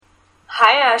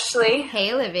Hi, Ashley.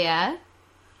 Hey, Olivia.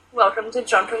 Welcome to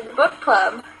Drunken Book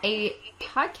Club, a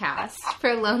podcast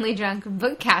for lonely drunk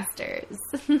bookcasters.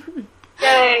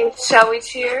 Yay! Shall we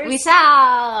cheers? We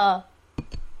shall.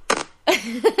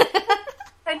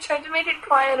 I tried to make it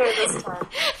quieter this time.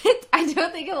 I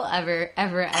don't think it will ever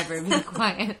be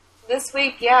quiet. This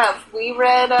week, we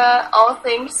read All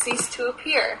Things Cease to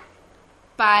Appear.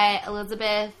 By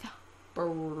Elizabeth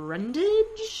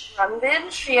Brundage?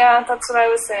 Brundage? Yeah, that's what I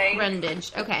was saying.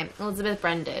 Brundage. Okay, Elizabeth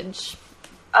Brundage.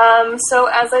 So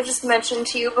as I just mentioned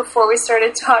to you before we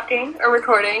started talking, or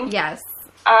recording... Yes.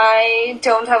 I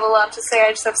don't have a lot to say, I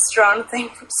just have strong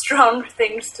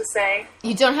things to say.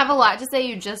 You don't have a lot to say,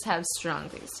 you just have strong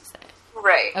things to say.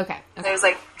 Right. Okay. There's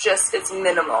it's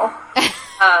minimal.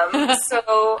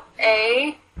 So,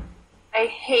 I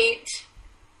hate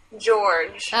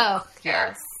George. Oh,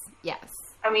 yes. Yes.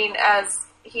 I mean, as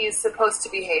he's supposed to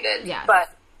be hated. Yeah. But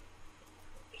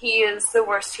he is the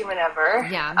worst human ever.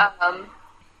 Yeah.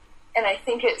 And I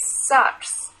think it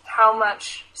sucks how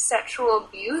much sexual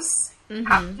abuse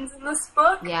happens in this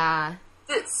book. Yeah.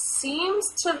 That seems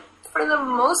to, for the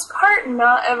most part,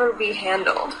 not ever be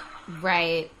handled.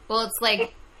 Right. Well,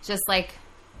 it's just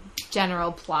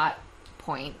general plot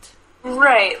point.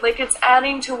 Right. It's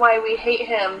adding to why we hate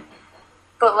him,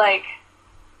 but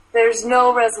there's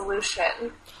no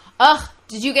resolution. Ugh.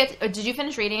 Did you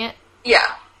finish reading it?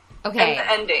 Yeah. Okay. And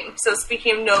the ending. So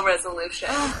speaking of no resolution.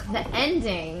 Ugh, the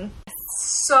ending.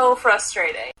 So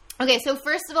frustrating. Okay, so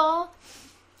first of all,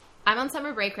 I'm on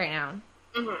summer break right now.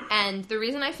 Mm-hmm. And the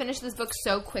reason I finished this book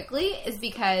so quickly is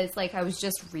because, I was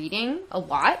just reading a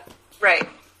lot. Right.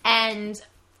 And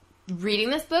reading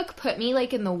this book put me,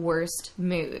 in the worst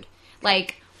mood.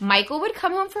 Michael would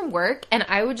come home from work, and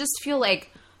I would just feel,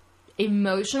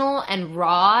 emotional and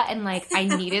raw, and, I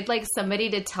needed,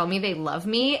 somebody to tell me they love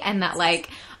me, and that,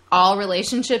 all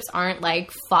relationships aren't,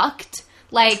 fucked.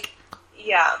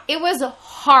 Yeah. It was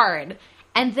hard.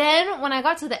 And then when I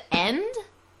got to the end,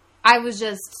 I was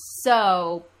just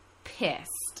so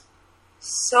pissed.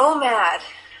 So mad.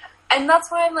 And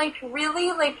that's why I'm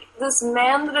really, this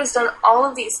man that has done all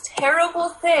of these terrible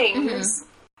things,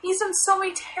 he's done so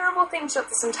many terrible things throughout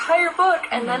this entire book,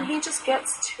 and then he just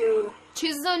gets to...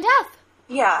 choose his own death.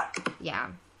 Yeah. Yeah.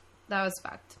 That was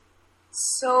fucked.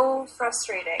 So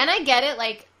frustrating. And I get it,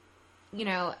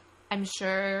 I'm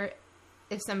sure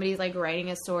if somebody's, writing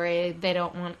a story, they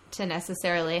don't want to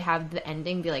necessarily have the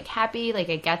ending be, happy. I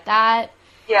get that.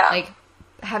 Yeah.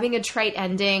 Having a trite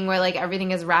ending where,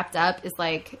 everything is wrapped up is,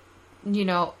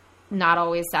 not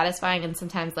always satisfying and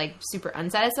sometimes, super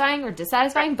unsatisfying or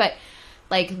dissatisfying. But,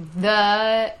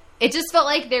 it just felt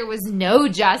like there was no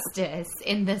justice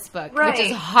in this book, right. Which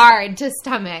is hard to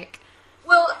stomach.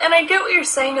 Well, and I get what you're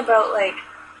saying about,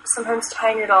 sometimes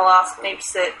tying it all off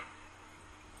makes it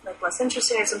less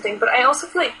interesting or something, but I also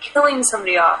feel like killing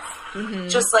somebody off. Mm-hmm.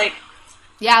 Just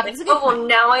yeah, that's a good point. Well,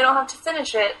 now I don't have to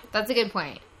finish it. That's a good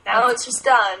point. Now it's just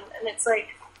done, and it's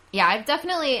yeah, I've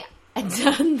definitely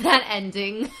done that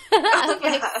ending.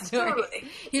 Story. Totally.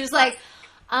 You're just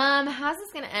how's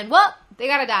this gonna end? Well, they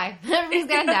gotta die. Everybody's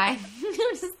gotta die.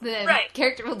 The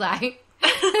character will die.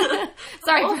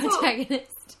 Sorry, also,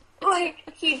 protagonist.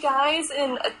 He dies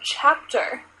in a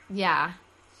chapter. Yeah.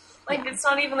 It's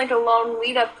not even a long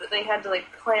lead up that they had to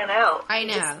plan out. I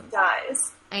know. He just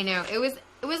dies. I know. It was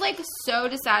so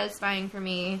dissatisfying for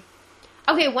me.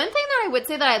 Okay, one thing that I would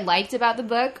say that I liked about the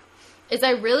book is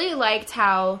I really liked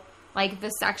how the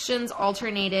sections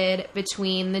alternated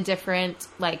between the different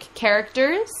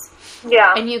characters.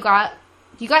 Yeah. And you got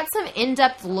some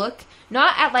in-depth look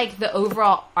not at the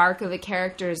overall arc of a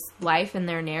character's life and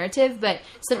their narrative, but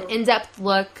some in-depth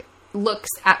looks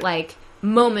at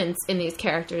moments in these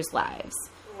characters' lives.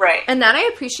 Right. And that I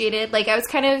appreciated. I was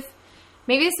kind of...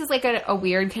 Maybe this is, a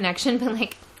weird connection,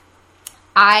 but,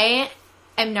 I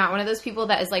am not one of those people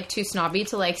that is, too snobby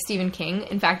to like Stephen King.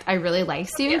 In fact, I really like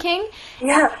Stephen King.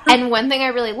 Yeah. And one thing I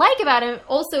really like about him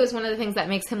also is one of the things that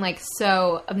makes him,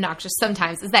 so obnoxious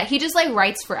sometimes is that he just,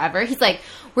 writes forever. He's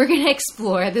we're going to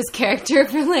explore this character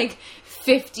for,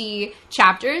 50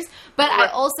 chapters, but I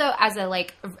also,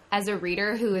 as a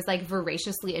reader who is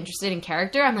voraciously interested in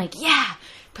character, I'm yeah,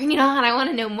 bring it on, I want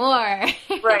to know more.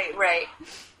 Right.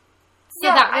 So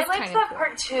yeah, that was I liked that cool.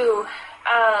 part too.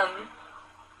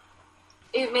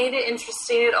 It made it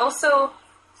interesting. It also,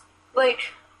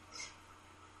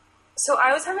 so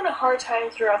I was having a hard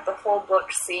time throughout the whole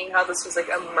book seeing how this was a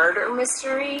murder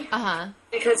mystery.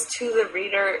 Because to the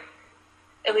reader,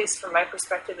 at least from my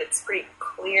perspective, it's pretty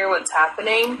clear what's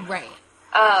happening. Right.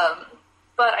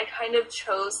 But I kind of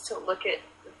chose to look at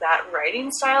that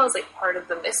writing style as part of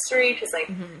the mystery because they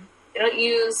don't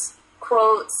use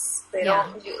quotes. They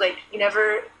don't do, like, you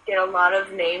never get a lot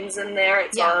of names in there.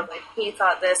 It's all like, he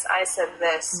thought this, I said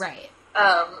this. Right.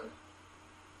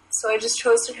 So I just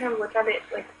chose to kind of look at it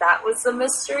like that was the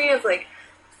mystery of, like,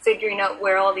 figuring out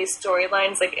where all these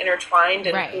storylines, like, intertwined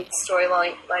and whose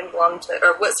storyline belonged to,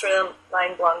 or what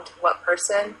storyline belonged to what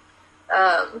person.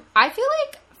 I feel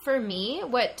like, for me,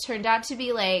 what turned out to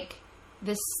be, like,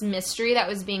 this mystery that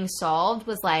was being solved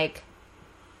was, like,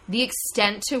 the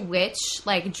extent to which,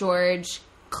 like, George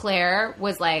Clare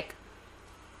was, like,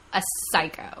 a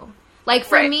psycho. Like,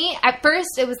 for me, at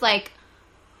first, it was, like,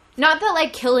 not that,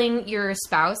 like, killing your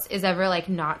spouse is ever, like,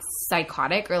 not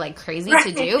psychotic or, like, crazy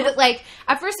to do, but, like,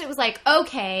 at first it was, like,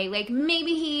 okay, like,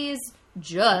 maybe he's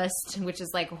just, which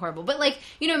is, like, horrible, but, like,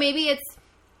 you know, maybe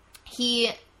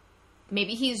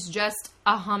he's just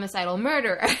a homicidal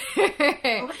murderer.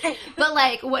 But,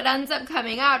 like, what ends up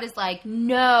coming out is, like,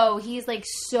 no, he's, like,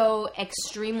 so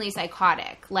extremely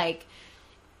psychotic. Like,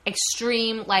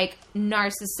 extreme, like,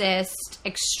 narcissist,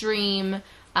 extreme,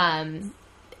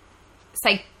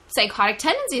 psychotic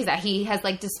tendencies that he has,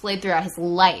 like, displayed throughout his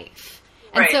life.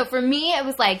 And so for me, it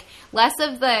was, like, less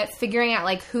of the figuring out,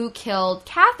 like, who killed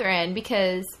Catherine,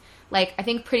 because, like, I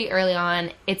think pretty early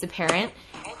on, it's apparent.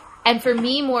 And for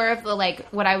me, more of the, like,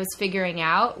 what I was figuring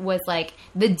out was, like,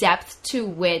 the depth to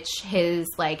which his,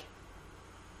 like,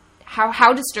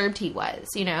 how disturbed he was,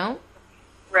 you know?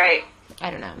 Right. I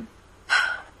don't know.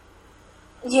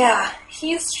 Yeah,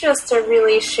 he's just a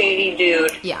really shady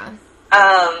dude. Yeah.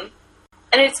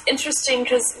 And it's interesting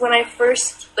because when you're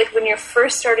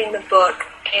first starting the book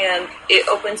and it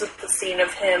opens with the scene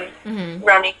of him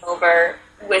running over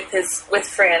with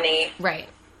Franny. Right.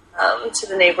 To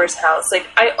the neighbor's house. Like,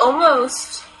 I don't know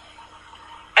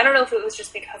if it was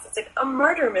just because it's, like, a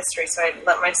murder mystery, so I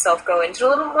let myself go into it a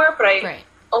little more, but I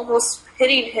almost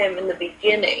pitied him in the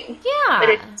beginning. Yeah. But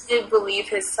I did believe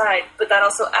his side, but that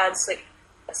also adds, like,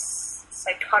 a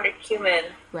psychotic human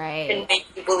can make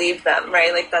you believe them,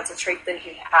 right? Like, that's a trait that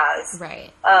he has.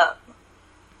 Right.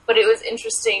 But it was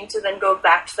interesting to then go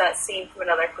back to that scene from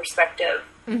another perspective.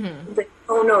 Mm-hmm. Like,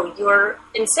 oh no, you're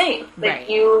insane. Like,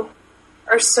 you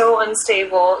are so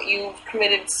unstable. You've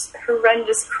committed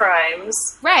horrendous crimes.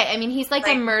 Right. I mean, he's, like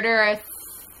a murderer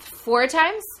 4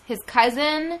 times. His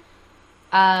cousin,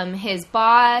 his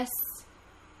boss,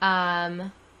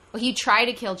 well, he tried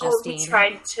to kill Justine. He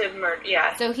tried to murder,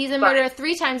 yeah. So he's a murderer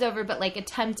 3 times over, but, like,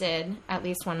 attempted at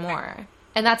least 1 more.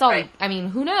 And that's all. I mean,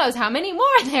 who knows how many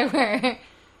more there were.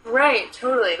 Right,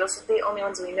 totally. Those are the only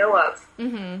ones we know of.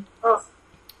 Mm-hmm. Oh.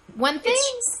 One thing...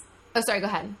 Oh, sorry, go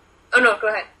ahead. Oh, no, go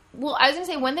ahead. Well, I was going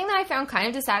to say, one thing that I found kind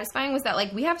of dissatisfying was that,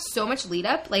 like, we have so much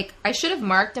lead-up. Like, I should have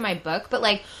marked in my book, but,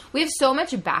 like, we have so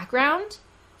much background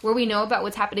where we know about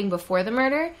what's happening before the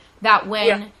murder that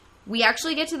when we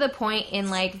actually get to the point in,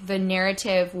 like, the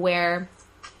narrative where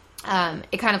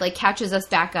it kind of, like, catches us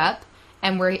back up,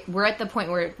 and we're at the point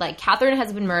where, like, Catherine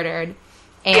has been murdered,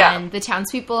 and the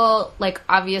townspeople, like,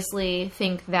 obviously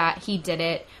think that he did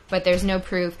it, but there's no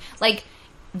proof. Like,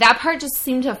 that part just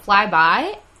seemed to fly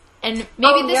by. And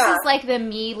maybe this is, like, the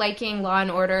me liking Law &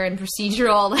 Order and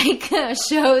procedural, like,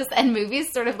 shows and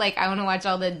movies. Sort of, like, I want to watch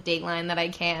all the Dateline that I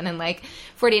can in, like,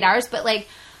 48 hours. But, like,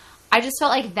 I just felt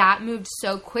like that moved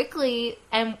so quickly.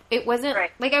 And it wasn't,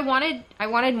 like, I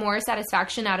wanted more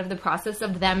satisfaction out of the process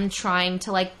of them trying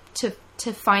to, like, to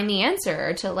find the answer.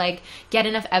 Or to, like, get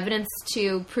enough evidence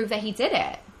to prove that he did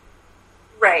it.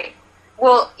 Right.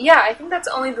 Well, yeah, I think that's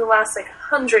only the last, like,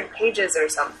 100 pages or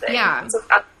something. Yeah. It's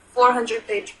a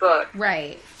 400-page book.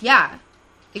 Right. Yeah.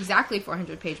 Exactly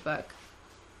 400-page book.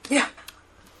 Yeah.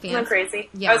 Isn't that crazy?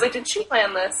 Yeah. I was like, did she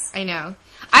plan this? I know.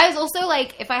 I was also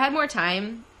like, if I had more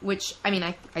time, which, I mean,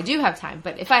 I do have time,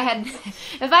 but if I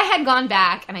had gone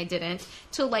back, and I didn't,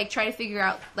 to, like, try to figure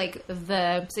out, like,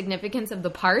 the significance of the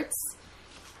parts,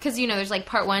 because, you know, there's, like,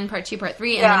 part 1, part 2, part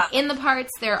 3, and then in the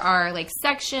parts there are, like,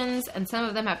 sections, and some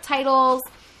of them have titles,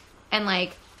 and,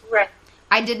 like... Right.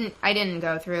 I didn't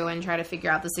go through and try to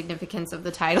figure out the significance of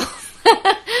the title.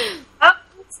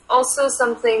 That's also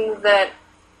something that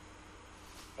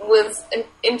was an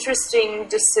interesting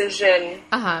decision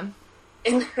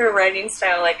in her writing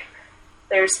style. Like,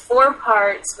 there's 4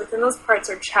 parts. Within those parts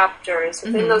are chapters.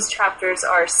 Within those chapters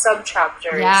are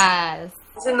sub-chapters. Yes.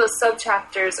 Within those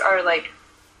sub-chapters are, like,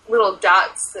 little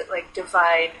dots that, like,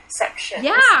 divide sections.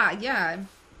 Yeah, yeah.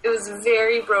 It was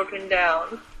very broken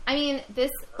down. I mean,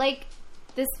 this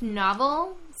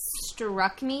novel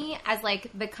struck me as, like,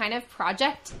 the kind of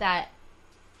project that,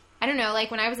 I don't know,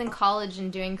 like, when I was in college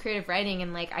and doing creative writing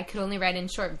and, like, I could only write in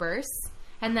short bursts,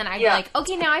 and then I'd be like,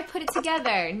 okay, now I've put it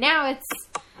together. Now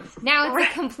Now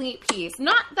it's a complete piece.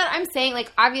 Not that I'm saying,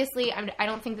 like, obviously, I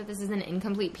don't think that this is an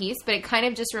incomplete piece, but it kind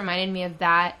of just reminded me of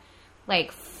that,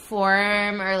 like,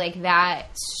 form or, like, that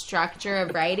structure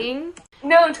of writing.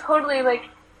 No, totally. Like,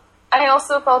 I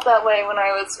also felt that way when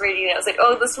I was reading it. I was like,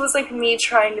 oh, this was, like, me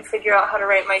trying to figure out how to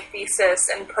write my thesis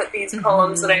and put these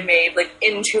poems that I made, like,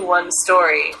 into one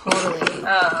story. Totally.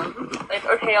 Like,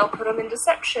 okay, I'll put them into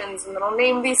sections, and then I'll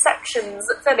name these sections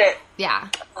that fit it. Yeah.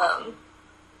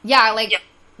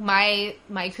 My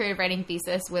creative writing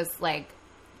thesis was, like,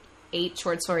 8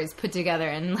 short stories put together,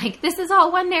 and, like, this is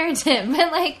all one narrative.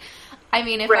 But, like, I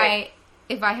mean, if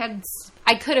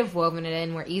I could have woven it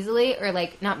in more easily, or,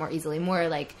 like, not more easily, more,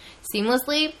 like,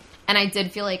 seamlessly. And I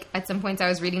did feel like at some points I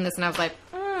was reading this and I was like,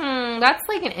 that's,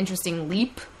 like, an interesting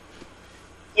leap.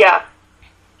 Yeah.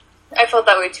 I felt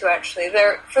that way, too, actually.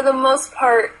 For the most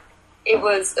part, it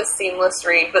was a seamless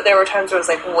read, but there were times where I was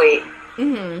like, wait,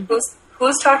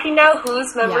 who's talking now?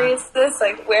 Whose memory is this?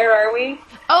 Like, where are we?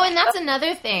 Oh, and that's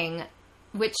another thing,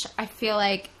 which I feel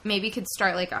like maybe could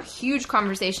start, like, a huge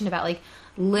conversation about, like,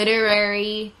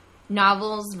 literary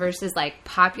novels versus, like,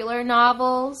 popular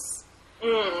novels.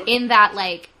 In that,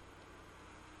 like,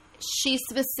 she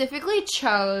specifically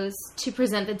chose to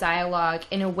present the dialogue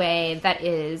in a way that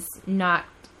is not,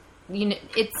 you know,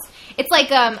 it's like,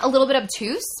 a little bit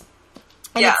obtuse.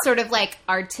 And it's sort of, like,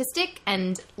 artistic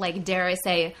and, like, dare I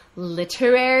say,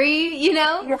 literary, you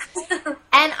know?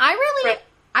 And I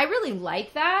really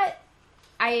like that.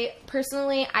 I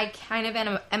kind of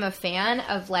am a fan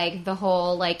of, like, the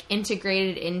whole, like,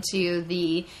 integrated into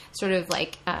the sort of,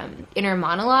 like, inner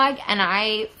monologue. And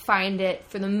I find it,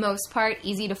 for the most part,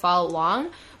 easy to follow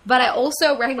along. But I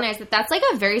also recognize that that's, like,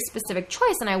 a very specific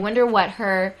choice. And I wonder what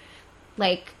her,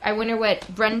 like,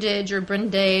 Brundage, I'm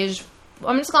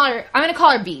going to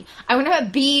call her B. I wonder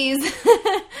what B's,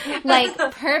 like,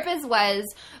 purpose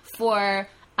was for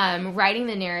writing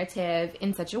the narrative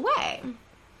in such a way.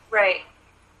 Right.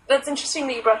 That's interesting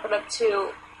that you brought that up, too.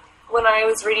 When I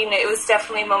was reading it, it was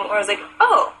definitely a moment where I was like,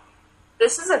 oh,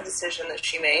 this is a decision that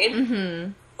she made.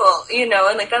 Mm-hmm. Well, you know,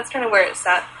 and, like, that's kind of where it's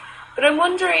at. But I'm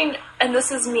wondering, and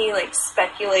this is me, like,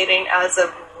 speculating as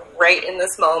of right in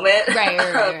this moment.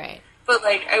 Right. But,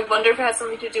 like, I wonder if it has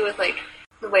something to do with, like,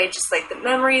 the way just, like, the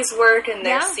memories work, and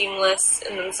they're seamless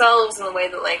in themselves, and the way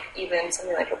that, like, even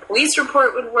something like a police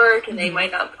report would work, and they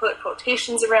might not put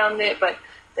quotations around it, but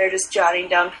they're just jotting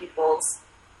down people's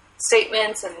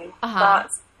statements and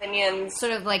thoughts, opinions.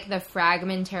 Sort of like the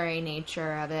fragmentary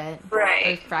nature of it.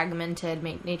 Right. Or fragmented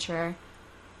nature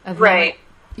of right.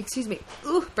 Excuse me.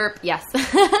 Ooh, burp, yes.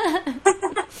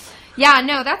 Yeah,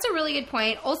 no, that's a really good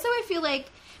point. Also, I feel like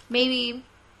maybe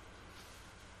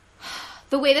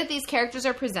the way that these characters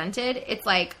are presented, it's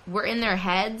like we're in their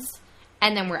heads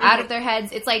and then we're out of their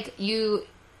heads. It's like you,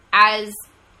 as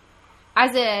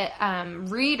a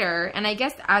reader, and I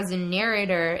guess as a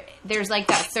narrator, there's like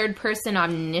that third person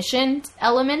omniscient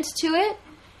element to it.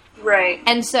 Right.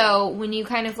 And so when you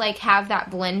kind of like have that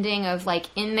blending of like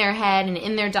in their head and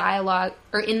in their dialogue,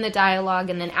 or in the dialogue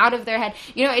and then out of their head,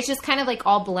 you know, it's just kind of like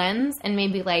all blends, and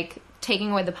maybe like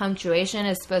taking away the punctuation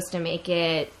is supposed to make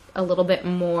it a little bit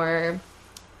more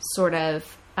sort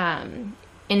of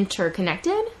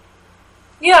interconnected.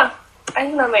 Yeah, I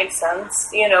think that makes sense.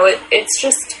 You know, it's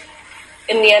just,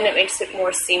 in the end, it makes it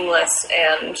more seamless,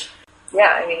 and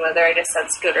yeah, I mean, whether I guess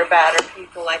that's good or bad, or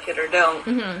people like it or don't.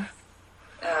 Mm-hmm.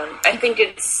 I think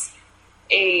it's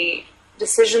a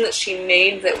decision that she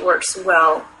made that works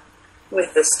well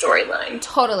with the storyline.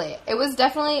 Totally. It was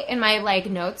definitely in my, like,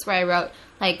 notes where I wrote,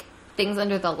 like, things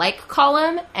under the like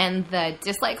column and the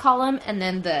dislike column and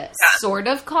then the sort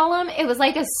of column. It was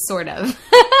like a sort of.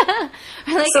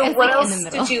 Or like, so what else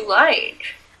did you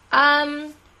like?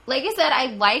 Like I said, I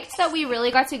liked that we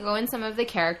really got to go in some of the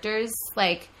characters,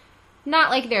 like, not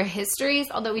like their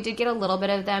histories, although we did get a little bit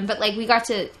of them, but like we got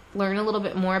to learn a little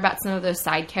bit more about some of those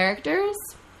side characters.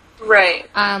 Right.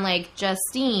 Like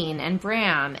Justine and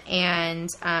Bram and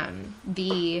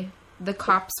the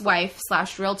cop's wife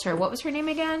 / realtor. What was her name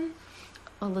again?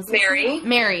 Elizabeth?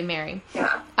 Mary.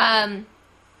 Yeah.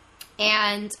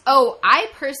 And I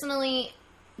personally,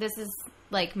 this is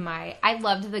like I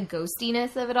loved the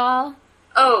ghostiness of it all.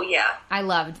 Oh, yeah. I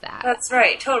loved that. That's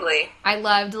right, totally. I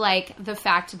loved, like, the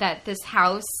fact that this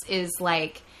house is,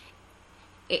 like,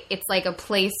 it's like a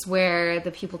place where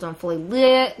the people don't fully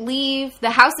leave.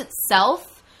 The house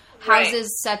itself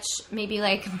houses such, maybe,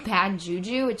 like, bad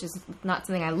juju, which is not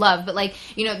something I love. But, like,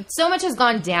 you know, so much has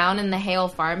gone down in the Hale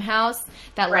farmhouse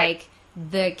that, like,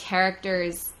 the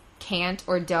characters can't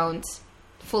or don't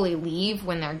fully leave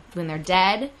when they're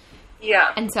dead.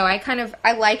 Yeah. And so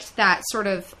I liked that sort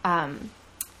of,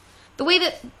 the way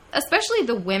that, especially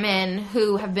the women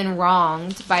who have been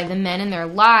wronged by the men in their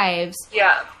lives,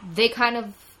 they kind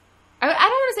of, I don't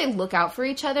want to say look out for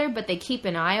each other, but they keep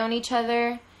an eye on each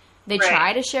other. They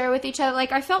try to share with each other.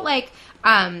 Like, I felt like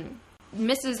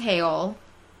Mrs. Hale,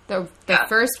 the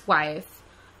first wife,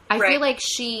 I feel like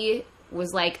she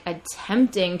was, like,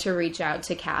 attempting to reach out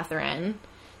to Catherine.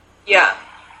 Yeah.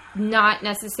 Not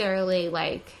necessarily,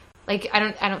 like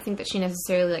I don't think that she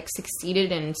necessarily, like,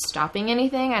 succeeded in stopping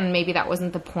anything, and maybe that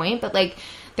wasn't the point, but, like,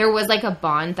 there was, like, a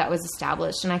bond that was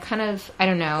established, and I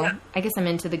don't know. Yeah. I guess I'm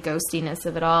into the ghostiness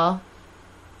of it all.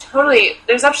 Totally.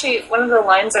 There's actually one of the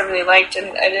lines I really liked, and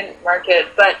I didn't mark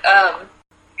it, but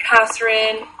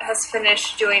Catherine has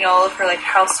finished doing all of her, like,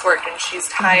 housework, and she's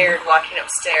tired walking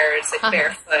upstairs, like,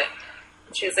 barefoot.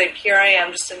 And she's like, here I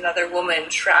am, just another woman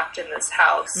trapped in this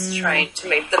house, trying to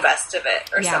make the best of it,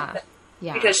 or something.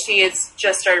 Yeah. Because she has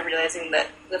just started realizing that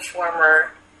the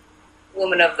former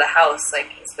woman of the house, like,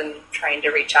 has been trying to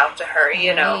reach out to her,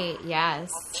 you know? Yes.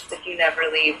 That you never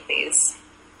leave these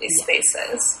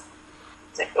spaces.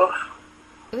 It's like, ugh.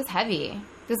 It was heavy.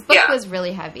 This book was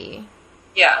really heavy.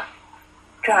 Yeah.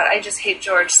 God, I just hate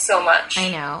George so much.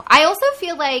 I know. I also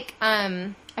feel like,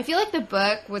 the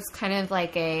book was kind of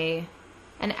like an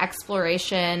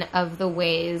exploration of the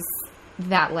ways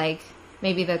that, like,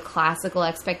 maybe the classical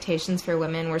expectations for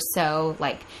women were so,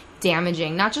 like,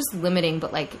 damaging. Not just limiting,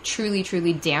 but, like, truly,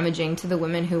 truly damaging to the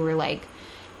women who were, like,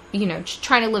 you know,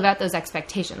 trying to live out those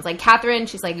expectations. Like, Catherine,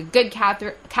 she's, like, a good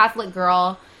Catholic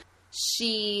girl.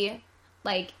 She,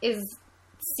 like, is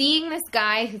seeing this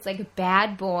guy who's, like, a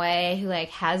bad boy who,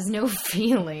 like, has no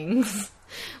feelings,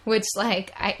 which,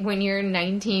 like, when you're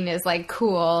 19 is, like,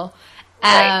 cool,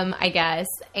 I guess.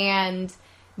 And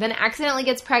then accidentally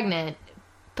gets pregnant,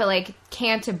 but, like,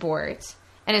 can't abort.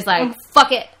 And is like,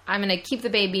 fuck it, I'm gonna keep the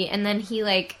baby. And then he,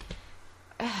 like,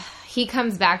 he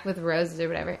comes back with roses or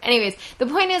whatever. Anyways, the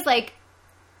point is, like,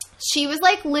 she was,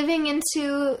 like, living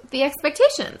into the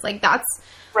expectations. Like, that's...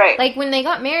 Right. Like, when they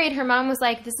got married, her mom was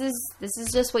like, this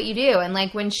is just what you do. And,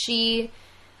 like, when she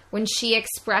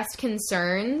expressed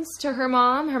concerns to her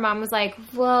mom was like,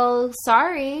 well,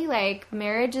 sorry, like,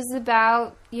 marriage is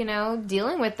about, you know,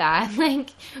 dealing with that.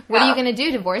 Like, what are you going to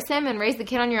do? Divorce him and raise the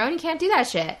kid on your own? You can't do that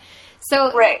shit.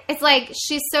 So, it's like,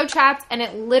 she's so trapped, and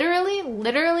it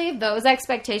literally, those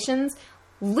expectations,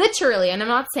 literally, and I'm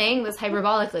not saying this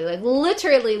hyperbolically, like,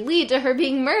 literally lead to her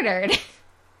being murdered.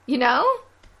 You know?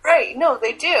 Right, no,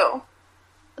 they do.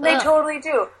 They totally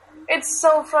do. It's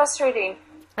so frustrating.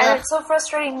 And it's so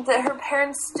frustrating that her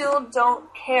parents still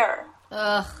don't care.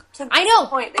 Ugh. To I know. this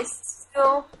point, they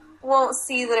still won't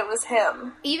see that it was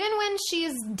him. Even when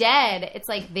she's dead, it's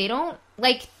like they don't...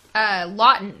 Like,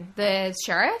 Lawton, the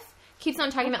sheriff, keeps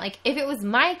on talking about, like, if it was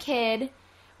my kid,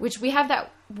 which we have that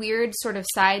weird sort of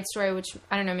side story, which,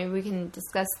 I don't know, maybe we can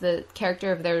discuss the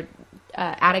character of their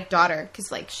addict daughter,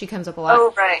 because, like, she comes up a lot.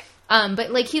 Oh, right.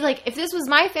 But, like, he, like, if this was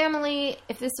my family,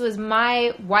 if this was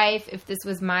my wife, if this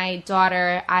was my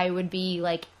daughter, I would be,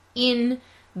 like, in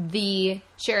the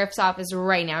sheriff's office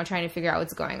right now trying to figure out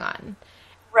what's going on.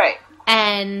 Right.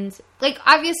 And, like,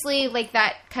 obviously, like,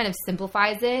 that kind of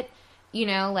simplifies it. You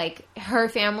know, like, her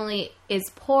family is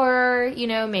poor, you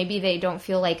know, maybe they don't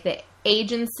feel like the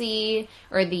agency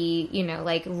or the, you know,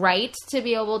 like, right to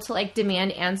be able to, like,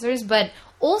 demand answers. But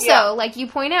also, like you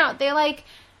point out, they're like,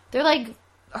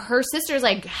 her sister's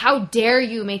like, how dare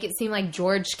you make it seem like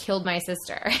George killed my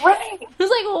sister? Right. I was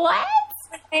like, what?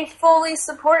 They fully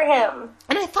support him.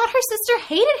 And I thought her sister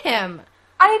hated him.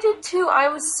 I did too. I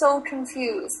was so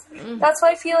confused. That's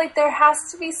why I feel like there has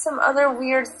to be some other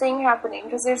weird thing happening,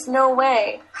 because there's no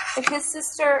way. If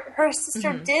her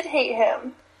sister did hate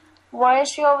him, why is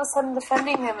she all of a sudden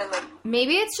defending him? And like,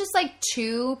 maybe it's just, like,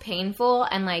 too painful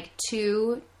and, like,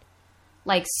 too,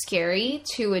 like, scary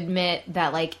to admit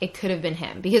that, like, it could have been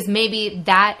him. Because maybe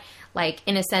that, like,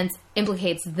 in a sense,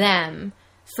 implicates them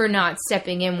for not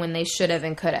stepping in when they should have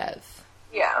and could have.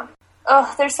 Yeah.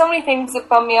 Oh, there's so many things that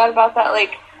bum me out about that.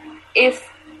 Like,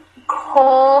 if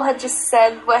Cole had just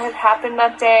said what had happened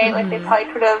that day, like, they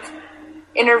probably could have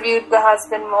interviewed the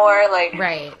husband more, like...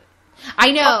 Right.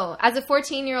 I know. As a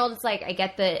 14-year-old, it's like, I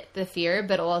get the fear,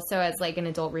 but also as, like, an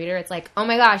adult reader, it's like, oh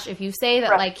my gosh, if you say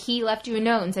that, like, he left you a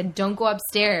note and said, don't go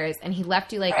upstairs, and he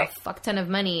left you, like, a fuck ton of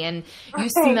money, and you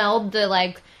smelled the,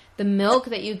 like, the milk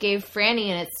that you gave Franny,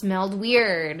 and it smelled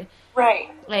weird. Right.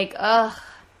 Like, ugh.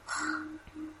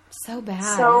 So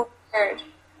bad. So weird.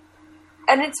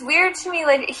 And it's weird to me,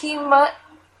 like,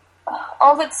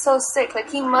 all of it's so sick. Like,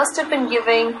 he must have been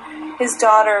giving his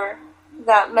daughter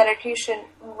that medication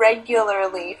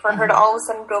regularly for her to all of a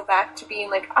sudden go back to being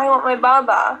like, I want my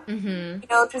baba. You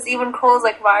know, because even Cole's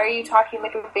like, why are you talking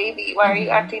like a baby? Why are you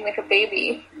acting like a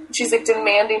baby? She's like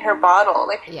demanding her bottle.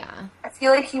 Like, yeah. I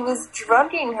feel like he was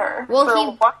drugging her for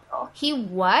a while. He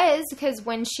was, because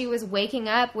when she was waking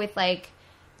up with like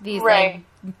these Right.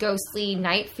 like ghostly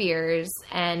night fears,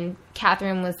 and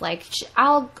Catherine was like,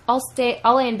 I'll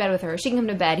lay in bed with her. She can come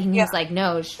to bed. And he was like,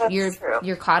 no,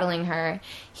 you're coddling her.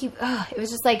 It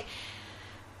was just like,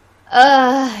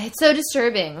 it's so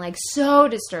disturbing. Like, so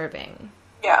disturbing.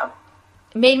 Yeah.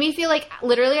 It made me feel like,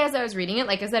 literally as I was reading it,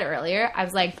 like I said earlier, I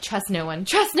was like, trust no one.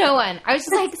 Trust no one. I was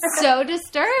just like so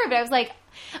disturbed. I was like,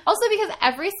 also because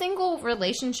every single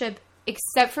relationship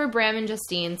except for Bram and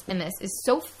Justine's in this is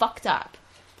so fucked up.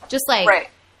 Just like, right.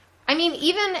 I mean,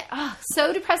 even,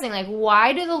 so depressing. Like,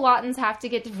 why do the Laughtons have to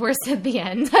get divorced at the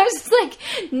end? I was just like,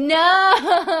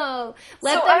 no!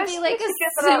 Let them be like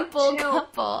a simple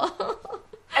couple.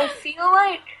 I feel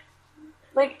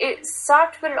like it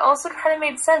sucked, but it also kind of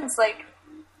made sense. Like,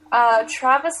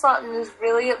 Travis Lawton is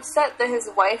really upset that his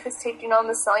wife is taking on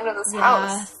the selling of this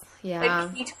house. Yeah.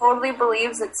 Like, he totally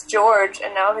believes it's George,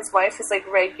 and now his wife is, like,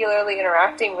 regularly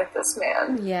interacting with this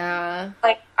man. Yeah.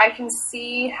 Like, I can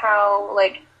see how,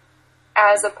 like,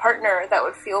 as a partner, that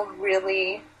would feel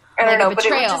really, I don't know,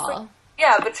 betrayal. But it would just, like,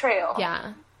 yeah, betrayal.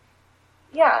 Yeah.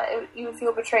 Yeah, you would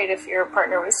feel betrayed if your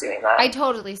partner was doing that. I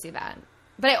totally see that.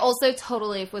 But I also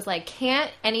totally was like,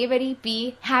 can't anybody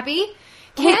be happy?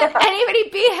 Can't anybody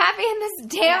be happy in this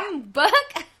damn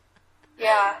book?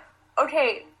 Yeah.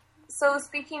 Okay, so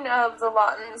speaking of the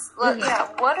Laughtons,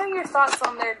 what are your thoughts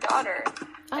on their daughter?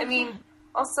 I mean,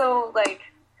 also, like,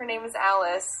 her name is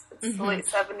Alice. It's the late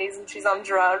 70s and she's on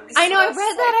drugs. I know, I read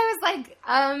that. I was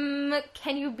like,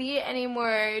 can you be any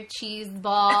more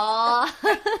cheeseball?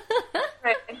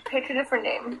 Right, pick a different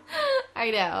name. I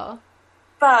know.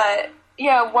 But,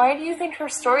 yeah, why do you think her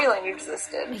storyline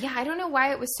existed? Yeah, I don't know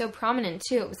why it was so prominent,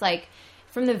 too. It was like,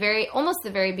 from almost the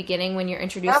very beginning when you're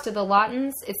introduced to the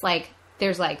Laughtons, it's like,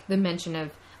 there's like the mention of,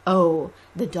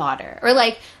 the daughter. Or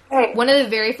like, one of the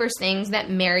very first things that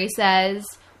Mary says,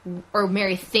 or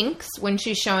Mary thinks when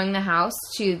she's showing the house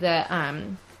to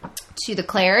the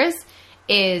Claires,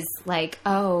 is like,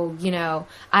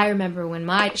 I remember when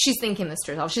she's thinking this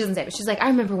to herself. She doesn't say it, but she's like, I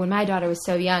remember when my daughter was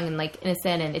so young and like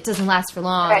innocent and it doesn't last for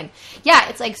long. Right. And yeah,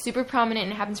 it's like super prominent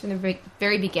and it happens from the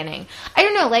very beginning. I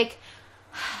don't know, like,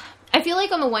 I feel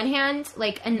like on the one hand,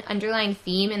 like an underlying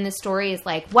theme in this story is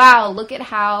like, wow, look at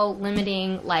how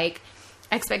limiting like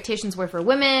expectations were for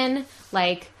women.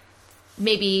 Like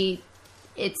maybe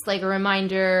it's like a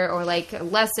reminder or like a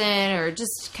lesson or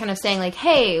just kind of saying like,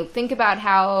 hey, think about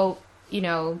how,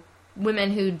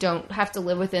 women who don't have to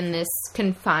live within this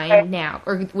confine now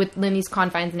or within these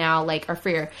confines now, like are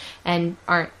freer and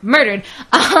aren't murdered.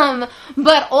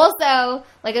 But also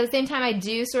like at the same time, I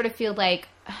do feel like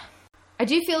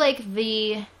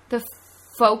the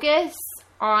focus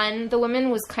on the women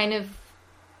was kind of,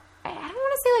 I don't want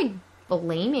to say like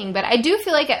blaming, but I do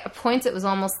feel like at points it was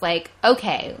almost like,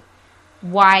 okay,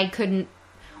 why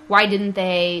didn't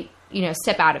they,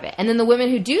 step out of it? And then the women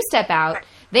who do step out,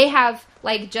 they have,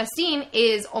 like, Justine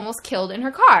is almost killed in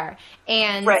her car.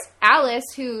 And Alice,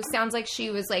 who sounds like she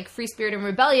was, like, free-spirited and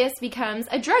rebellious, becomes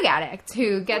a drug addict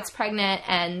who gets pregnant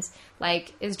and,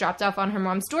 like, is dropped off on her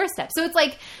mom's doorstep. So it's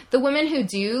like the women who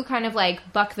do kind of,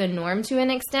 like, buck the norm to an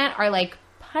extent are, like,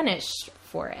 punished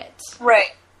for it.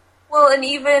 Right. Well, and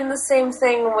even the same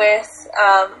thing with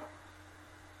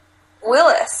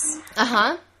Willis.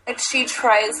 Uh-huh. Like, she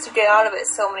tries to get out of it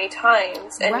so many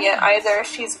times, and yet either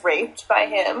she's raped by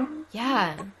him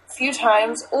a few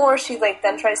times, or she, like,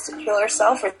 then tries to kill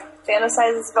herself or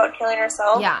fantasizes about killing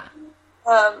herself. Yeah.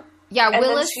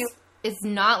 Willis is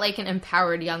not, like, an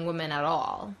empowered young woman at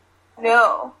all.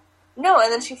 No,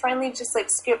 and then she finally just, like,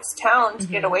 skips town to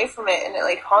get away from it, and it,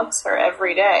 like, haunts her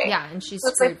every day. Yeah, and she's so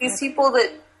it's like these people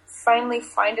that finally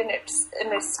find an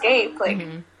escape, like,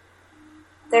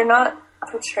 they're not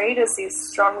portrayed as these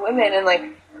strong women, and like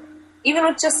even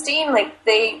with Justine, like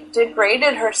they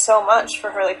degraded her so much for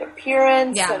her like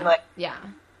appearance and like it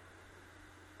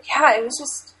was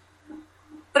just.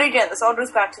 But again, this all goes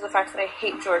back to the fact that I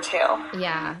hate George Hale.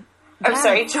 I'm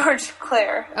sorry, George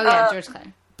Clare. Oh yeah, George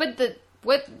Clare. But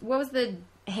what was the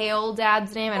Hale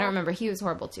dad's name? I don't remember. He was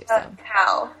horrible too. So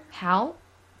Cal.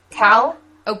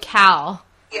 Oh, Cal.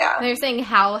 Yeah. They're saying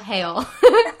Hal Hale.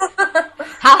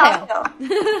 Hal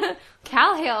Hale.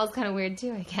 Cal Hale is kind of weird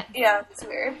too, I guess. Yeah, it's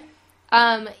weird.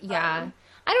 I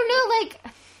don't know, like,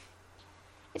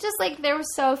 it's just like there were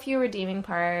so few redeeming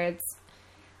parts.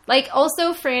 Like,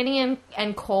 also Franny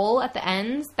and Cole at the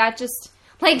end, that just,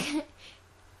 like,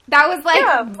 That was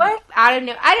like what? I don't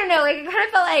know. Like it kind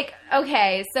of felt like,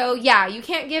 okay, so yeah, you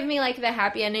can't give me like the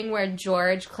happy ending where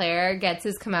George Claire gets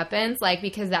his comeuppance, like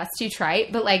because that's too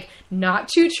trite. But like not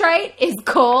too trite is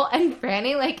Cole and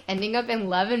Franny like ending up in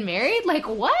love and married. Like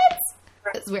what?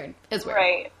 It's weird. It's weird.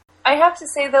 Right. I have to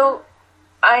say though,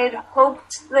 I had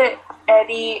hoped that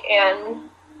Eddie and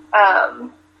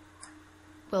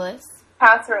Willis,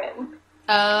 Catherine.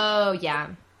 Oh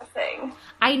yeah. Thing.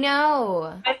 I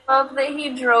know. I love that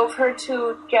he drove her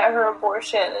to get her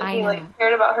abortion, and he like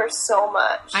cared about her so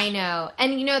much. I know.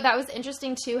 And you know, that was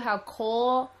interesting too how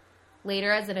Cole later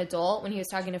as an adult when he was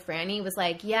talking to Franny was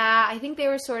like, yeah, I think they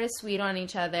were sort of sweet on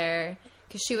each other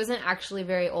because she wasn't actually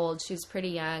very old. She was pretty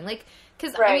young. Like,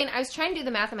 because I mean, I was trying to do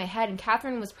the math in my head and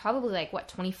Catherine was probably like, what,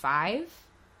 25?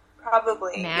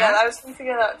 Probably. Math? Yeah, I was trying to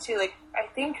figure that out too. Like,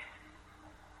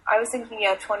 I was thinking,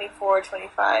 24,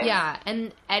 25. Yeah,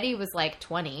 and Eddie was like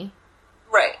 20.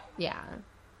 Right. Yeah.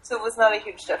 So it was not a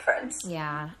huge difference.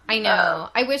 Yeah, I know.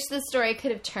 I wish the story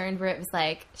could have turned where it was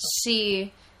like,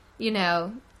 she, you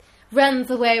know, runs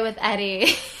away with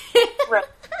Eddie. Right.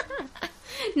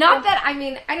 Not that, I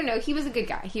mean, I don't know, he was a good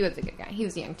guy. He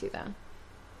was young too,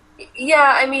 though.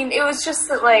 Yeah, I mean, it was just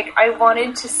that, like, I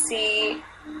wanted to see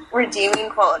redeeming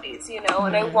qualities, you know,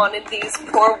 and I wanted these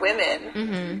poor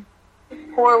women.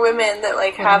 Poor women that,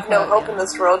 like, have no hope in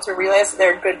this world to realize that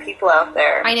there are good people out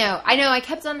there. I know. I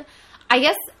kept on... I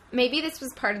guess maybe this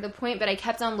was part of the point, but I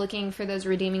kept on looking for those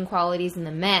redeeming qualities in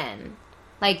the men.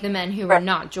 Like, the men who were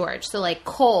not George. So, like,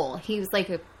 Cole, he was, like,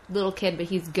 a little kid, but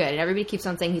he's good. And everybody keeps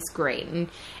on saying he's great. And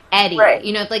Eddie,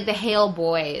 you know, like, the Hale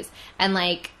boys. And,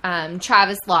 like,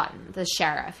 Travis Lawton, the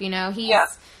sheriff, you know? He's,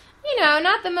 you know,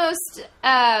 not the most,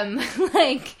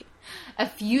 like...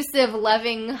 effusive,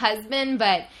 loving husband,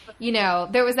 but, you know,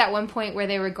 there was that one point where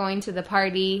they were going to the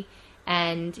party,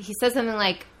 and he said something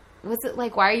like, was it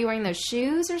like, why are you wearing those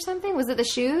shoes or something? Was it the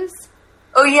shoes?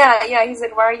 Oh, yeah, he's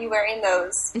like, why are you wearing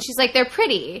those? And she's like, they're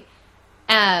pretty.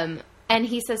 And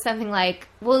he says something like,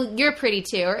 well, you're pretty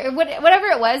too, or whatever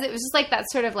it was just like that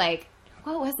sort of like,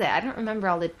 what was it? I don't remember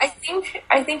all the... I think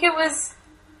it was,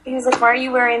 he was like, why are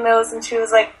you wearing those? And she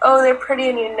was like, oh, they're pretty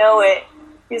and you know it.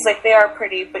 He's like, they are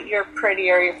pretty, but you're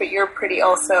prettier, but you're pretty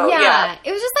also. Yeah.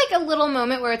 It was just like a little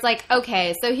moment where it's like,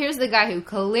 okay, so here's the guy who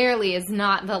clearly is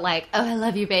not the like, oh, I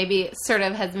love you, baby, sort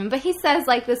of husband, but he says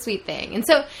like the sweet thing. And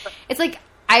so it's like,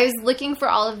 I was looking for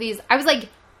all of these. I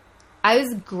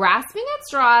was grasping at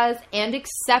straws and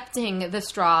accepting the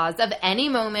straws of any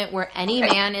moment where any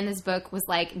man in this book was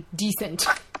like decent.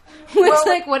 Which,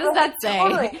 like, what does that say?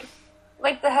 Totally.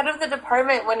 Like the head of the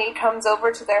department when he comes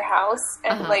over to their house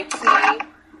and like he...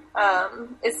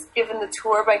 is given the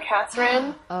tour by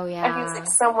Catherine. Oh, yeah. And he's like,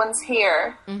 someone's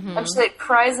here. And she, like,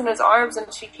 cries in his arms, and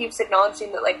she keeps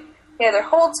acknowledging that, like, he either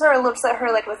holds her or looks at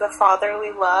her, like, with a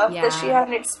fatherly love that she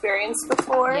hadn't experienced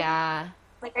before. Yeah.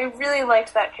 Like, I really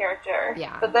liked that character.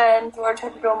 Yeah. But then George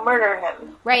had to go murder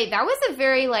him. Right. That was a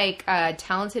very, like,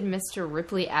 talented Mr.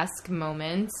 Ripley-esque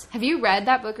moment. Have you read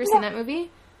that book or seen that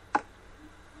movie?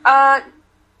 I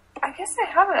guess I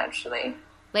haven't, actually.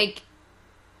 Like...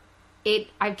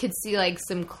 I could see, like,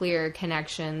 some clear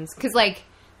connections. Because, like,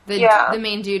 the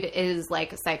main dude is,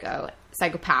 like, a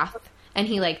psychopath. And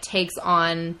he, like, takes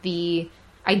on the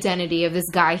identity of this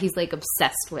guy he's, like,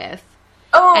 obsessed with.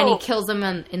 Oh! And he kills him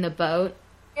in the boat.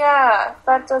 Yeah,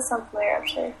 that does sound familiar,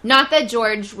 actually. Not that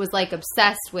George was, like,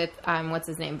 obsessed with, what's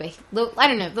his name? But, I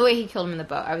don't know, the way he killed him in the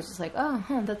boat. I was just like,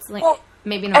 oh, that's, like,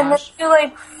 maybe not. And then you,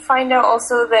 like, find out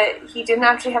also that he didn't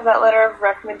actually have that letter of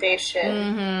recommendation.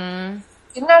 Mm-hmm.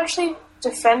 Didn't actually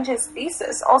defend his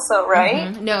thesis also,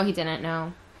 right? Mm-hmm. No, he didn't,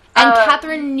 no. And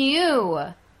Catherine knew.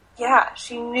 Yeah,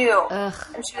 she knew. Ugh.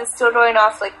 And she was still going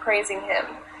off, like, praising him.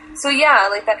 So, yeah,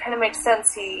 like, that kind of makes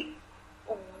sense. He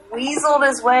weaseled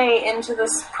his way into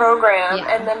this program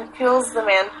and then kills the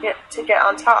man to get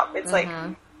on top. It's like...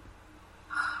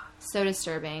 So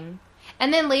disturbing.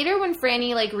 And then later when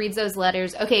Franny, like, reads those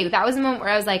letters... Okay, that was a moment where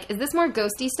I was like, is this more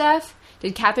ghosty stuff?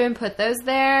 Did Catherine put those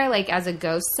there, like, as a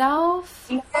ghost self?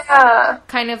 Yeah.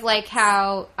 Kind of like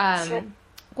how,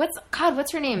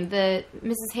 what's her name? The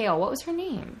Mrs. Hale. What was her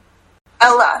name?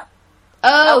 Ella.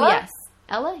 Oh, Ella? Yes.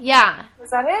 Ella? Yeah.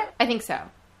 Was that it? I think so.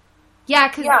 Yeah,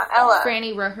 because Ella.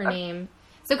 Franny wrote her name.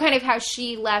 So kind of how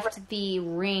she left the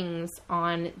rings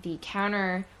on the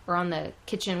counter or on the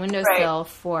kitchen windowsill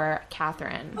for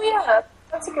Catherine. Oh, yeah.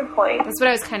 That's a good point. That's what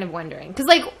I was kind of wondering. Because,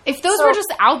 like, if those were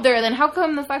just out there, then how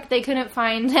come the fuck they couldn't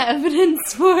find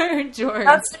evidence for George?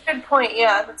 That's a good point,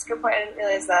 yeah. That's a good point. I didn't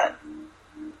realize that.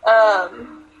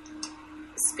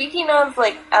 Speaking of,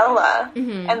 like, Ella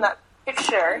and that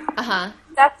picture. Uh-huh.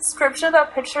 That description of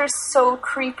that picture is so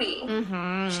creepy.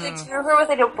 Mm-hmm. She like drew her with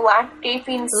like a black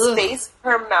gaping space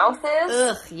where her mouth is.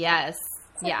 Ugh, yes.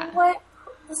 It's like, yeah. What?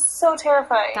 This is so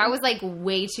terrifying. That was like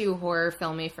way too horror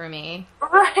filmy for me.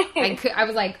 Right. I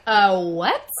was like,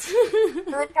 what?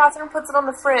 And then Catherine puts it on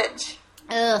the fridge.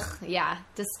 Ugh, yeah.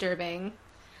 Disturbing.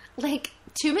 Like,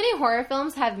 too many horror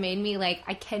films have made me like,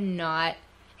 I cannot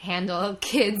handle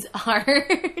kids'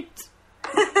 art.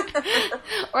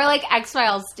 Or like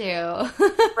X-Files too.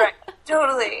 Right.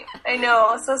 Totally. I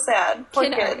know. So sad. Poor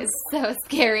Kid art kids. is so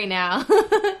scary now.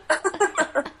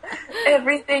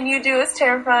 Everything you do is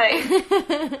terrifying.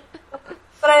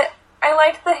 But I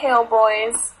like the Hale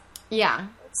boys. Yeah.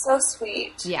 It's so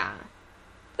sweet. Yeah.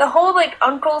 The whole, like,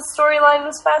 uncle storyline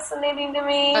was fascinating to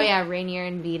me. Oh yeah, Rainier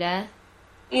and Vita.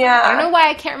 Yeah. I don't know why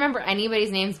I can't remember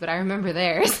anybody's names, but I remember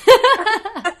theirs.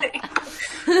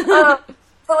 But,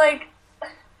 like,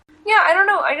 yeah, I don't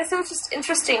know. I guess it was just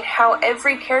interesting how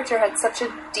every character had such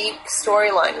a deep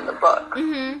storyline in the book.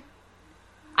 Mm-hmm.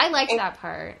 I liked that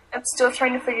part. I'm still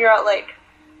trying to figure out, like,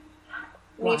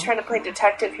 me trying to play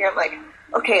detective here. I'm like,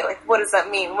 okay, like, what does that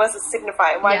mean? What does it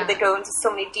signify? Why did they go into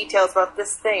so many details about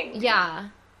this thing? Yeah.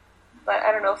 But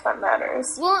I don't know if that matters.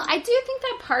 Well, I do think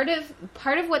that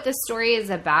part of what the story is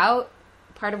about,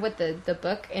 part of what the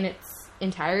book in its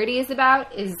entirety is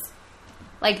about, is,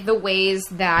 like, the ways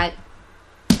that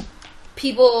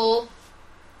people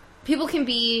can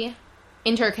be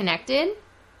interconnected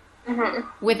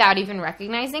without even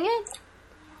recognizing it.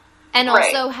 And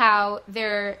also how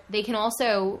they can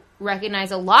also recognize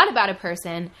a lot about a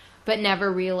person, but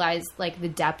never realize, like, the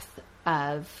depth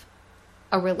of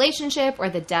a relationship or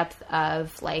the depth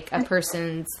of, like, a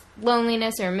person's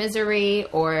loneliness or misery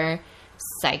or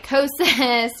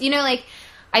psychosis. You know, like,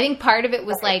 I think part of it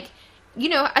was, like, you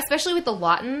know, especially with the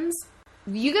Laughtons,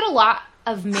 you get a lot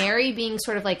of Mary being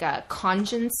sort of like a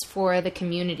conscience for the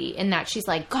community in that she's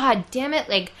like, God damn it,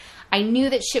 like, I knew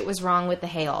that shit was wrong with the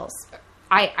Hales.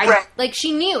 Like,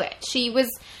 she knew it. She was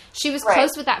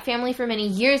close with that family for many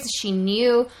years. She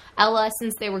knew Ella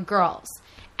since they were girls.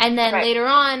 And then later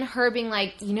on, her being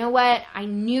like, you know what? I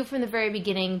knew from the very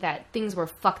beginning that things were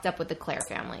fucked up with the Clare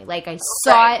family. Like, I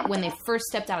saw it when they first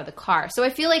stepped out of the car. So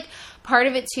I feel like part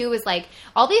of it, too, is, like,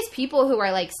 all these people who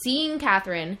are, like, seeing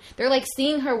Catherine, they're, like,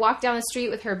 seeing her walk down the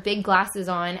street with her big glasses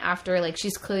on after, like,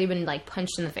 she's clearly been, like,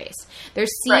 punched in the face. They're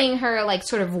seeing her, like,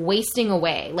 sort of wasting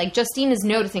away. Like, Justine is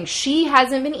noticing she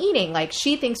hasn't been eating. Like,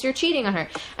 she thinks you're cheating on her.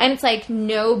 And it's like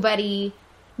nobody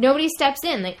steps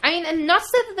in. Like, I mean, and not to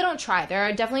say that they don't try. There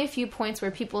are definitely a few points where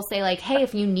people say, like, hey,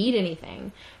 if you need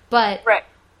anything. But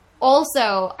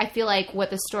also, I feel like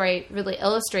what the story really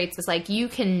illustrates is, like, you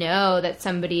can know that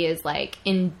somebody is, like,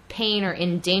 in pain or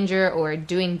in danger or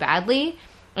doing badly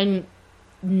and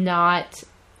not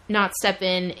step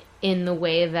in the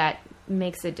way that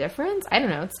makes a difference. I don't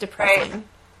know. It's depressing. Right.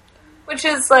 Which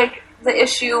is, like, the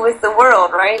issue with the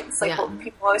world, right? It's like what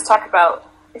people always talk about.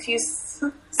 If you...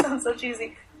 sounds so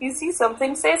cheesy. You see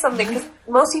something, say something, because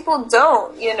most people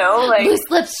don't, you know? Like, loose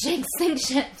lips sink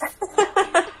ships.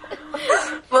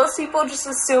 Most people just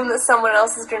assume that someone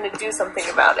else is going to do something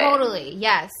about it. Totally.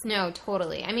 Yes. No,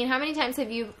 totally. I mean, how many times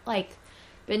have you, like,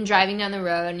 been driving down the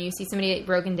road and you see somebody get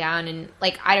broken down and,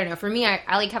 like, I don't know. For me, I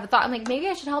like, have a thought. I'm like, maybe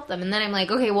I should help them. And then I'm like,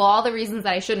 okay, well, all the reasons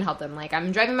that I shouldn't help them. Like,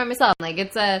 I'm driving by myself. Like,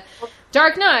 it's a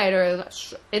dark night or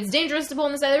it's dangerous to pull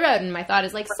on the side of the road. And my thought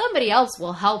is, like, somebody else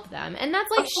will help them. And that's,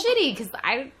 like, shitty because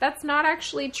that's not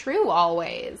actually true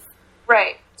always.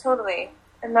 Right. Totally.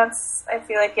 And that's, I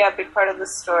feel like, a big part of the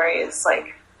story is,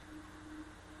 like,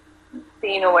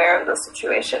 being aware of those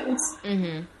situations.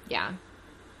 Mm-hmm. Yeah.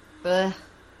 Ugh.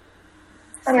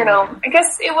 I don't know. I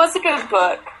guess it was a good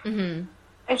book. Mm-hmm.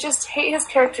 I just hate his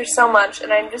character so much,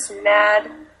 and I'm just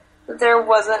mad that there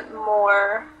wasn't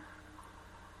more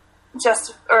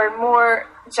justice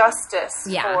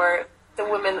for the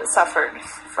women that suffered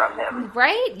from him.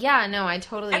 Right? Yeah, no, I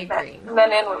totally agree.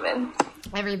 Men and women.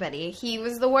 Everybody. He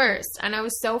was the worst. And I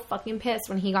was so fucking pissed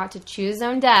when he got to choose his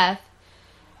own death.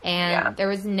 And there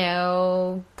was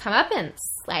no comeuppance.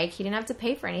 Like, he didn't have to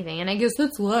pay for anything. And I guess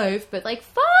that's life. But, like,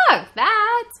 fuck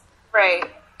that. Right.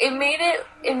 It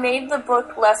made the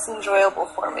book less enjoyable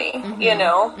for me, you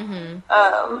know?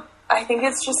 Mm-hmm. I think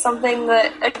it's just something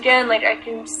that, again, like, I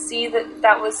can see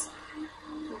that was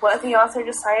what the author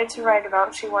decided to write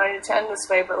about. She wanted it to end this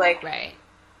way, but, like... Right.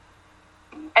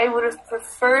 I would have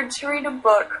preferred to read a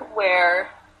book where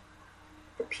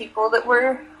the people that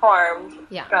were harmed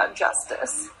got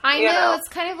justice. I know. It's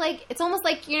kind of like... It's almost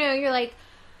like, you know, you're like...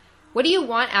 What do you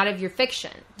want out of your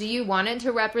fiction? Do you want it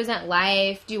to represent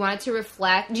life? Do you want it to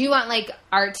reflect? Do you want, like,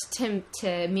 art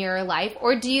to mirror life?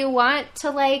 Or do you want to,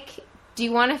 like, do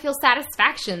you want to feel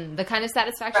satisfaction? The kind of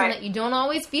satisfaction Right. that you don't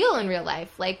always feel in real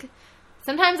life. Like,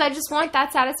 sometimes I just want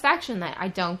that satisfaction that I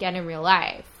don't get in real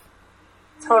life.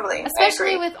 Totally.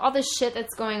 Especially with all the shit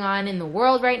that's going on in the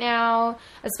world right now.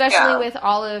 Especially with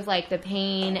all of, like, the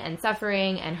pain and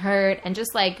suffering and hurt and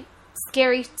just, like,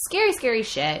 scary, scary, scary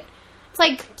shit. It's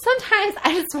like, sometimes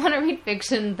I just want to read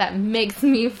fiction that makes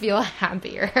me feel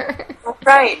happier.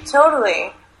 Right,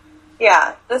 totally.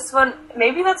 Yeah, this one,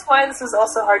 maybe that's why this is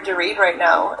also hard to read right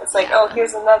now. It's like, oh,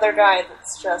 here's another guy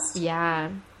that's just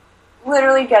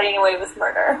literally getting away with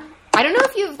murder. I don't know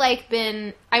if you've, like,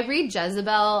 I read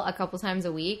Jezebel a couple times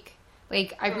a week.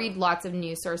 Like, I read lots of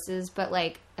news sources, but,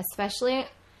 like, especially,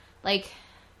 like,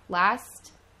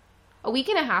 a week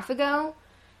and a half ago,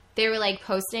 they were, like,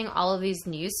 posting all of these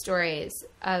news stories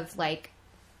of, like,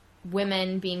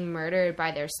 women being murdered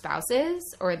by their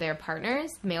spouses or their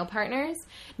partners, male partners.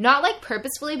 Not, like,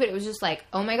 purposefully, but it was just like,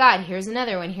 oh my God, here's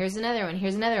another one, here's another one,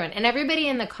 here's another one. And everybody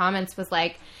in the comments was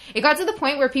like, it got to the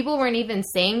point where people weren't even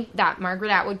saying that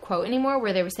Margaret Atwood quote anymore,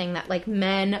 where they were saying that, like,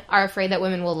 men are afraid that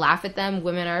women will laugh at them,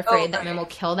 women are afraid that men will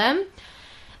kill them.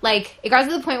 Like, it got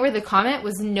to the point where the comment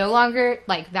was no longer,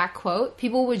 like, that quote.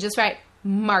 People would just write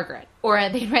Margaret, or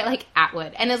they'd write, like,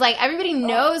 Atwood. And it's like, everybody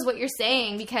knows what you're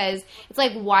saying, because it's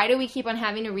like, why do we keep on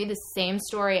having to read the same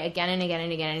story again and again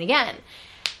and again and again?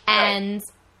 And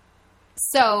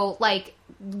so, like,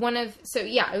 it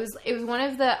was one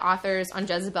of the authors on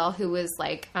Jezebel who was,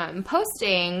 like,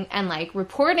 posting and, like,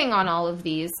 reporting on all of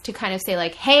these to kind of say,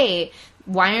 like, hey,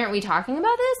 why aren't we talking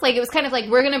about this? Like, it was kind of like,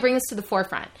 we're going to bring this to the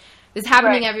forefront. This is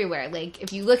happening everywhere. Like,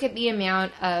 if you look at the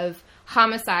amount of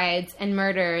homicides and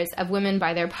murders of women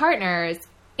by their partners,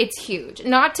 it's huge.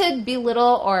 Not to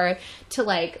belittle or to,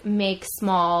 like, make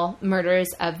small murders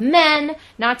of men,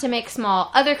 not to make small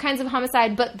other kinds of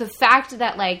homicide, but the fact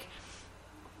that, like,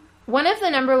 one of the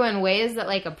number one ways that,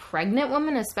 like, a pregnant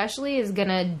woman especially is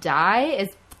gonna die is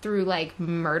through, like,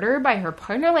 murder by her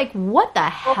partner. Like, what the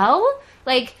hell?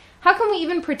 Like, how can we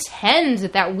even pretend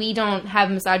that we don't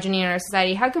have misogyny in our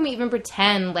society? How can we even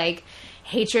pretend, like,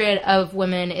 hatred of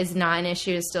women is not an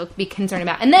issue to still be concerned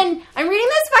about? And then I'm reading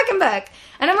this fucking book,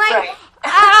 and I'm like,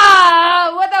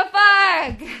 what the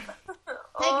fuck?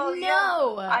 Like,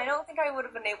 no. Yeah. I don't think I would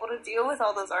have been able to deal with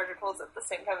all those articles at the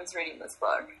same time as reading this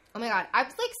book. Oh my God. I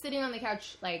was, like, sitting on the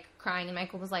couch, like, crying, and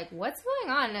Michael was like, what's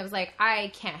going on? And I was like, I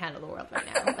can't handle the world right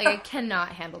now. Like, I cannot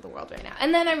handle the world right now.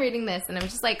 And then I'm reading this, and I'm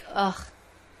just like, ugh.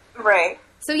 Right.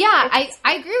 So, yeah, I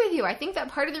agree with you. I think that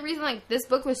part of the reason, like, this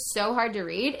book was so hard to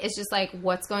read is just, like,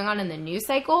 what's going on in the news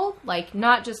cycle. Like,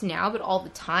 not just now, but all the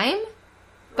time.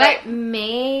 But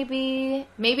maybe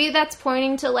that's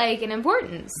pointing to, like, an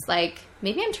importance. Like,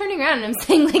 maybe I'm turning around and I'm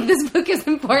saying, like, this book is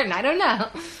important. I don't know.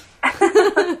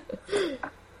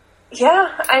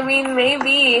 Yeah, I mean,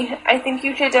 maybe. I think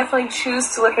you could definitely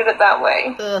choose to look at it that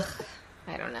way. Ugh.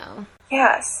 I don't know.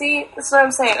 Yeah, see, that's what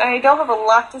I'm saying. I don't have a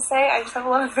lot to say. I just have a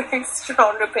lot of very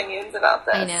strong opinions about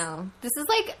this. I know. This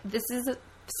is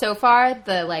so far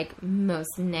the, like,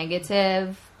 most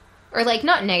negative, or, like,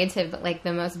 not negative, but, like,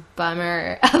 the most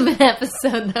bummer of an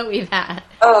episode that we've had.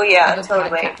 Oh, yeah,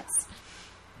 totally. Podcast.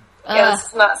 Yeah, this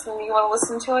is not something you want to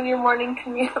listen to on your morning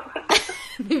commute.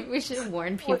 Maybe we should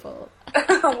warn people.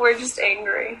 We're just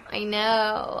angry. I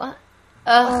know.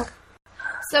 Ugh.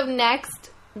 So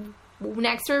next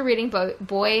we're reading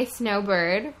Boy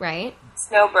Snowbird, right?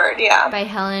 Snowbird, yeah. By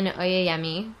Helen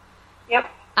Oyeyemi. Yep.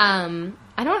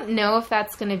 I don't know if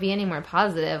that's going to be any more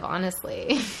positive,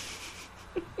 honestly.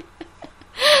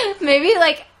 Maybe,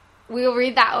 like, we'll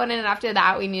read that one, and after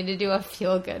that we need to do a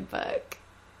feel-good book.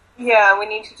 Yeah, we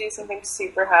need to do something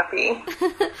super happy.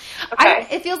 Okay.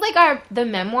 It feels like the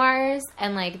memoirs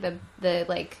and, like, the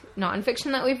like,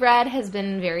 nonfiction that we've read has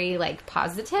been very, like,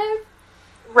 positive.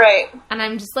 Right. And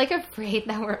I'm just, like, afraid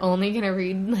that we're only going to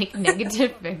read, like,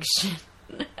 negative fiction.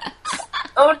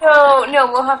 Oh,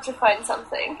 no, we'll have to find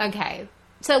something. Okay.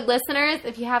 So, listeners,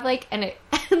 if you have, like,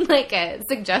 like, a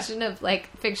suggestion of, like,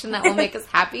 fiction that will make us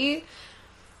happy,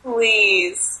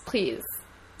 Please.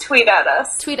 Tweet at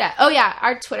us. Oh, yeah,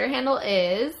 our Twitter handle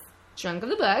is Drunk of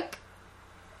the Book.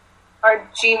 Our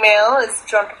Gmail is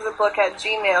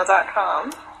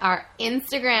drunkofthebook@gmail.com. Our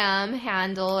Instagram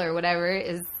handle or whatever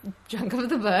is Drunk of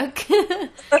the Book.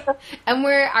 And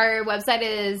our website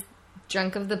is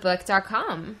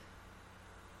drunkofthebook.com.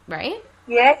 Right?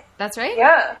 Yeah. That's right?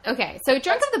 Yeah. Okay, so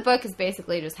Drunk of the Book is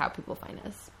basically just how people find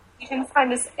us. You can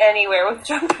find us anywhere with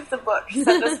Drunk of the Book.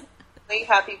 Send us really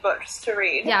happy books to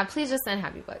read. Yeah, please just send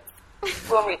happy books.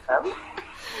 We'll read them.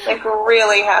 Like,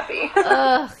 really happy.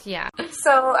 Ugh, yeah.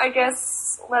 So, I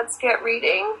guess, let's get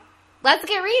reading. Let's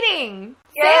get reading!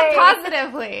 Yay. Say it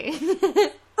positively.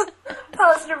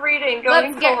 Positive reading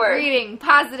going Let's get forward. reading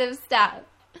positive stuff.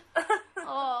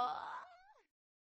 Oh.